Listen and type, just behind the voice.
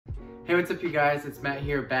Hey, what's up you guys? It's Matt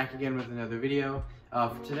here, back again with another video.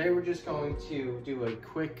 For today we're just going to do a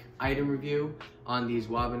quick item review on these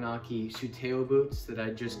Wabanaki Sutaio boots that I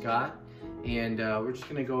just got. And we're just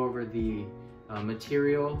gonna go over the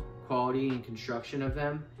material, quality, and construction of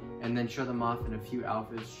them, and then show them off in a few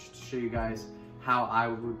outfits to show you guys how I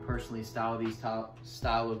would personally style these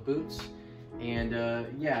style of boots. And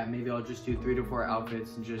yeah, maybe I'll just do 3 to 4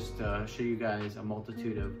 outfits and just show you guys a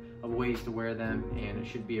multitude of ways to wear them, and it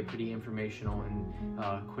should be a pretty informational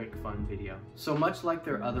and quick, fun video. So much like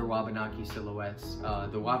their other Wabanaki silhouettes,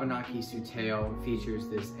 the Wabanaki Sutaio features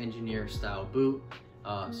this engineer style boot.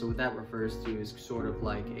 So what that refers to is sort of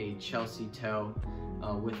like a Chelsea toe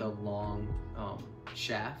with a long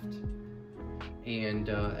shaft. And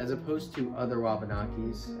as opposed to other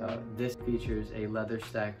Wabanakis, this features a leather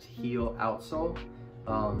stacked heel outsole.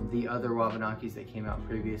 The other Wabanakis that came out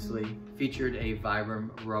previously featured a Visvim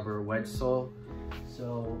rubber wedge sole.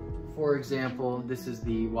 So for example, this is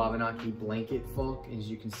the Wabanaki Blanket Folk. As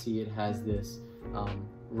you can see, it has this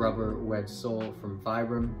rubber wedge sole from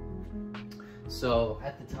Visvim. So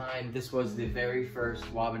at the time, this was the very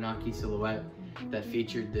first Wabanaki silhouette that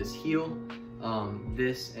featured this heel.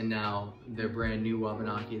 This and now their brand new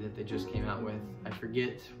Wabanaki that they just came out with, I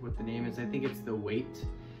forget what the name is, I think it's the Weight.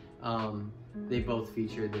 They both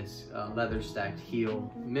feature this leather stacked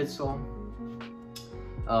heel midsole.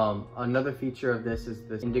 Another feature of this is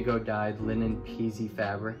this indigo dyed linen peasy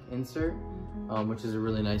fabric insert, which is a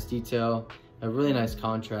really nice detail, a really nice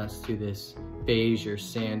contrast to this beige or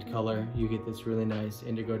sand color. You get this really nice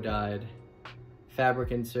indigo dyed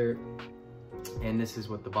fabric insert, and this is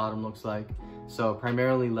what the bottom looks like. So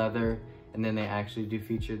primarily leather, and then they actually do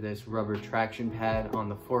feature this rubber traction pad on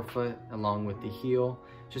the forefoot along with the heel,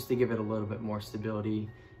 just to give it a little bit more stability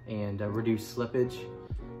and reduce slippage.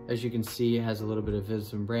 As you can see, it has a little bit of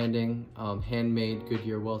Visvim branding, handmade,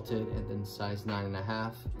 Goodyear welted, and then size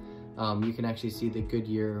 9.5. You can actually see the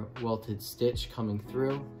Goodyear welted stitch coming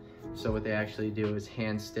through. So what they actually do is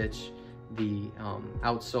hand stitch the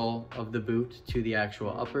outsole of the boot to the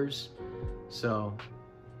actual uppers. So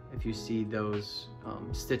if you see those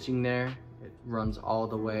stitching there, it runs all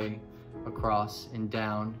the way across and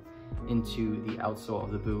down into the outsole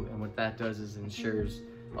of the boot. And what that does is ensures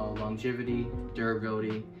longevity,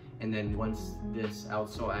 durability, and then once this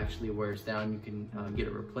outsole actually wears down, you can get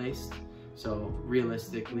it replaced. So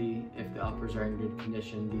realistically, if the uppers are in good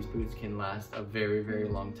condition, these boots can last a very, very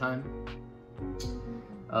long time.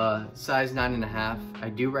 Size 9.5, I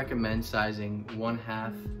do recommend sizing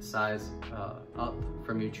 1/2 size up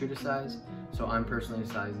from your true to size. So I'm personally a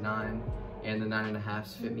size 9, and the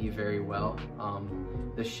 9.5s fit me very well.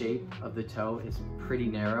 The shape of the toe is pretty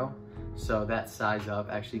narrow, so that size up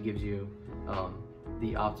actually gives you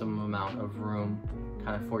the optimum amount of room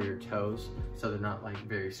kind of for your toes, so they're not like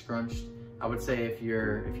very scrunched. I would say if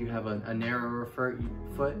you have a narrower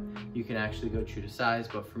foot, you can actually go true to size,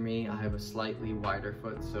 but for me, I have a slightly wider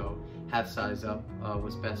foot, so half size up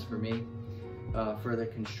was best for me. For the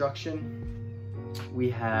construction, we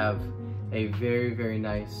have a very, very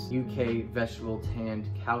nice UK vegetable tanned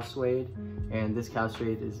cow suede, and this cow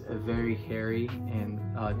suede is a very hairy and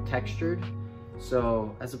textured.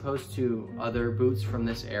 So as opposed to other boots from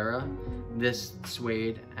this era, this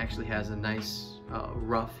suede actually has a nice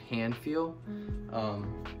rough hand feel.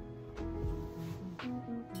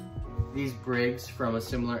 These Briggs from a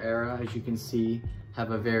similar era, as you can see,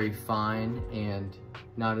 have a very fine and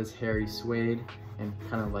not as hairy suede and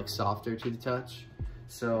kind of like softer to the touch.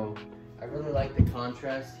 So I really like the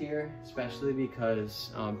contrast here, especially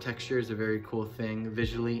because texture is a very cool thing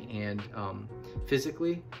visually and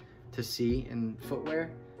physically to see in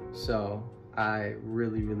footwear. So I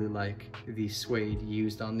really, really like the suede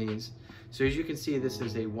used on these. So as you can see, this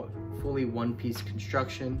is a fully one-piece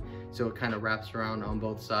construction, so it kind of wraps around on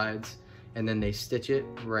both sides, and then they stitch it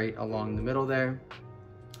right along the middle there.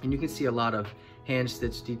 And you can see a lot of hand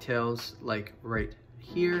stitch details like right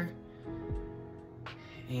here.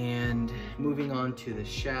 And moving on to the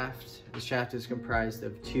shaft. The shaft is comprised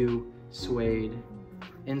of 2 suede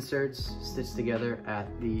inserts stitched together at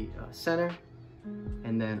the center,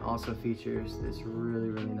 and then also features this really,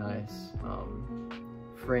 really nice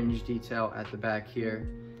fringe detail at the back here.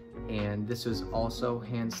 And this was also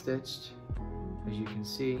hand stitched, as you can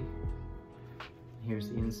see. Here's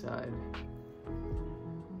the inside.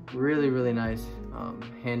 Really, really nice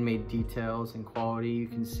handmade details and quality you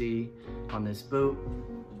can see on this boot.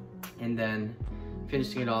 And then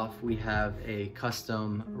finishing it off, we have a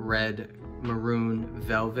custom red maroon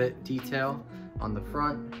velvet detail on the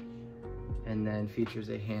front, and then features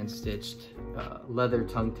a hand-stitched leather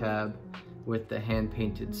tongue tab with the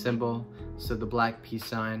hand-painted symbol. So the black peace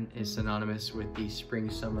sign is synonymous with the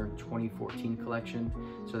Spring-Summer 2014 collection.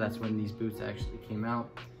 So that's when these boots actually came out.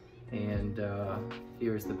 And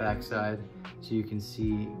here's the back side. So you can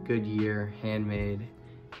see Goodyear, handmade,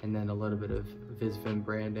 and then a little bit of Visvim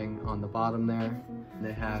branding on the bottom there.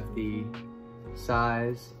 They have the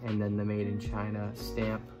size and then the made in China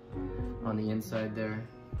stamp on the inside there.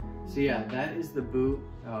 So yeah, that is the boot.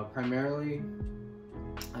 Primarily,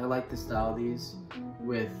 I like to style these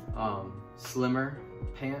with slimmer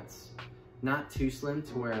pants. Not too slim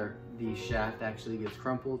to where the shaft actually gets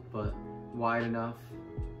crumpled, but wide enough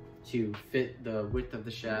to fit the width of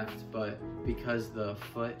the shaft. But because the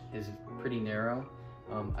foot is pretty narrow,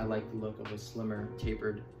 I like the look of a slimmer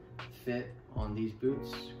tapered fit on these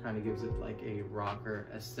boots. Kind of gives it like a rocker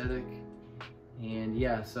aesthetic. And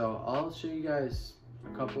yeah, so I'll show you guys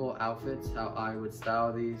a couple outfits, how I would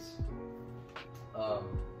style these.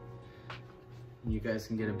 You guys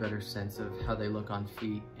can get a better sense of how they look on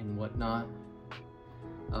feet and whatnot.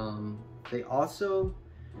 They also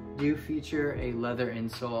do feature a leather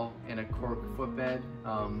insole and a cork footbed,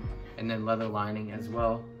 and then leather lining as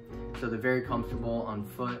well. So they're very comfortable on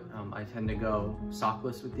foot. I tend to go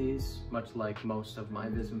sockless with these, much like most of my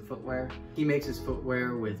Visvim footwear. He makes his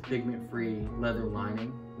footwear with pigment-free leather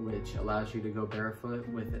lining, which allows you to go barefoot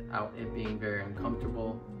without it being very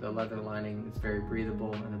uncomfortable. The leather lining is very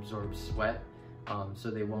breathable and absorbs sweat, so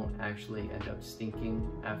they won't actually end up stinking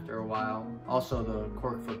after a while. Also, the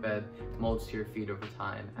cork footbed molds to your feet over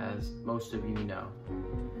time, as most of you know.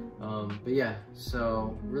 But yeah,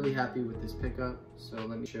 so really happy with this pickup. So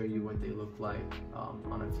let me show you what they look like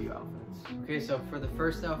on a few outfits. Okay, so for the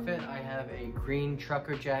first outfit, I have a green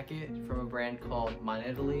trucker jacket from a brand called Mine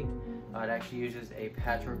Italy. It actually uses a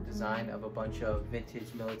patchwork design of a bunch of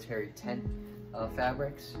vintage military tent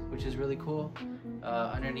fabrics, which is really cool.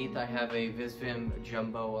 Underneath, I have a Visvim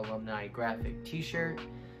Jumbo Alumni graphic t-shirt.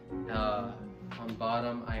 On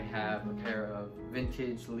bottom, I have a pair of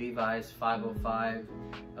vintage Levi's 505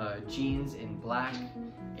 jeans in black,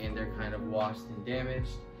 and they're kind of washed and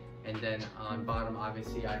damaged. And then on bottom,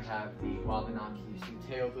 obviously, I have the Wabanaki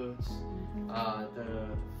Sutaio boots. The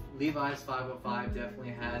Levi's 505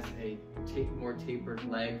 definitely has a more tapered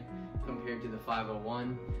leg compared to the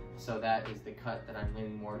 501. So that is the cut that I'm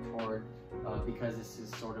leaning more toward, because this is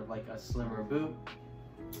sort of like a slimmer boot.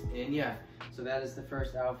 And yeah, so that is the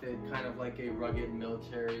first outfit, kind of like a rugged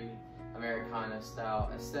military Americana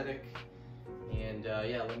style aesthetic. And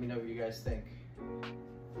yeah, let me know what you guys think.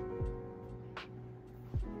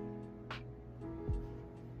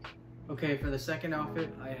 Okay, for the second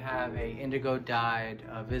outfit, I have a indigo dyed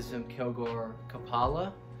Visvim Kilgore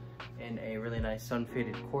Kapala in a really nice sun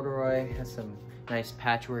faded corduroy. Has some nice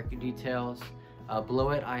patchwork details.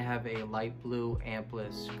 Below it, I have a light blue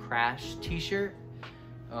Ampless Crash t-shirt.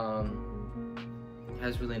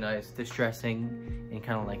 Has really nice distressing and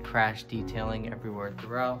kind of like crash detailing everywhere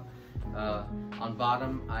throughout. On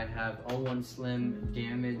bottom, I have 01 Slim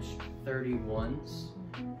Damage 31s.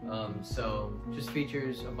 So just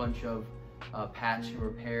features a bunch of patch and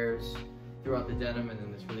repairs throughout the denim, and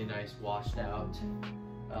then this really nice washed out,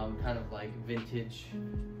 kind of like vintage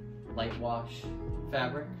light wash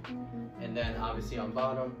fabric. And then obviously on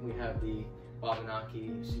bottom, we have the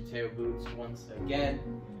Wabanaki Sutaio boots once again.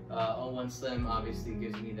 01 Slim obviously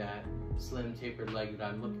gives me that slim tapered leg that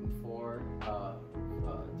I'm looking for to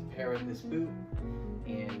pair with this boot.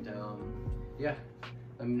 And yeah,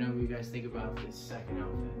 let me know what you guys think about this second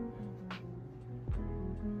outfit.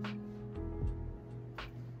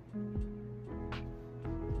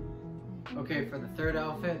 Okay, for the third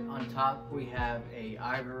outfit, on top we have a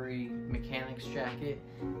ivory mechanics jacket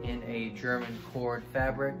in a German cord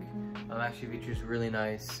fabric. Actually features really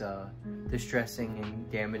nice distressing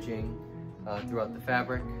and damaging throughout the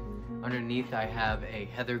fabric. Underneath, I have a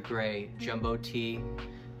heather gray jumbo tee.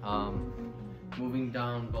 Moving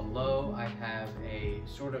down below, I have a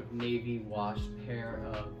sort of navy washed pair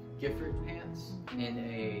of Gifford pants in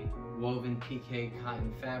a woven PK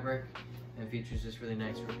cotton fabric, and features this really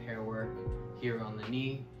nice repair work here on the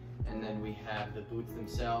knee. And then we have the boots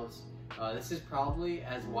themselves. This is probably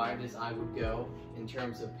as wide as I would go in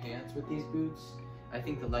terms of pants with these boots. I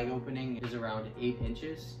think the leg opening is around 8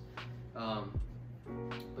 inches.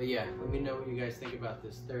 But yeah, let me know what you guys think about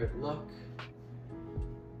this third look.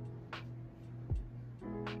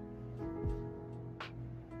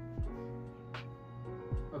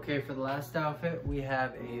 Okay, for the last outfit, we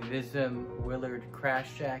have a Visvim Willard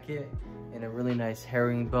Crash jacket in a really nice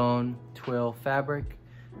herringbone twill fabric.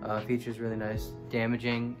 Features really nice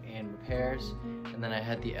damaging and repairs. And then I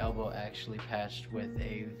had the elbow actually patched with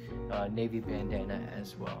a navy bandana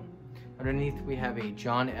as well. Underneath we have a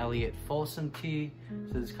John Elliott Folsom tee.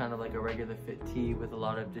 So this is kind of like a regular fit tee with a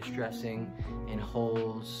lot of distressing and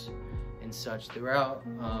holes and such throughout.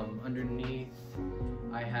 Underneath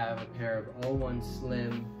I have a pair of All One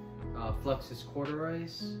Slim Fluxus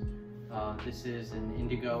corduroys. This is an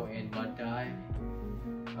indigo and mud dye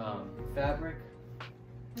fabric.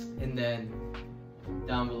 And then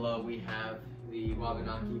down below we have the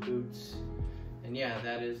Wabanaki boots. And yeah,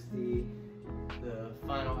 that is the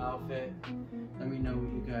final outfit. Let me know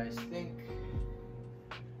what you guys think.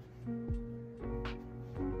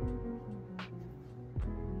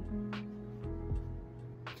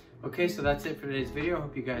 Okay, so that's it for today's video. I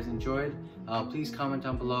hope you guys enjoyed. Please comment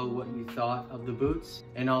down below what you thought of the boots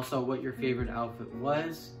and also what your favorite outfit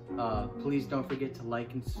was. Please don't forget to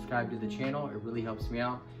like and subscribe to the channel. It really helps me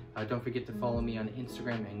out. Don't forget to follow me on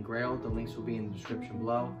Instagram and Grail. The links will be in the description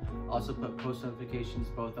below. Also put post notifications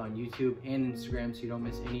both on YouTube and Instagram so you don't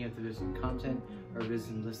miss any of the Visvim content or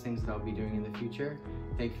Visvim listings that I'll be doing in the future.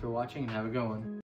 Thank you for watching and have a good one.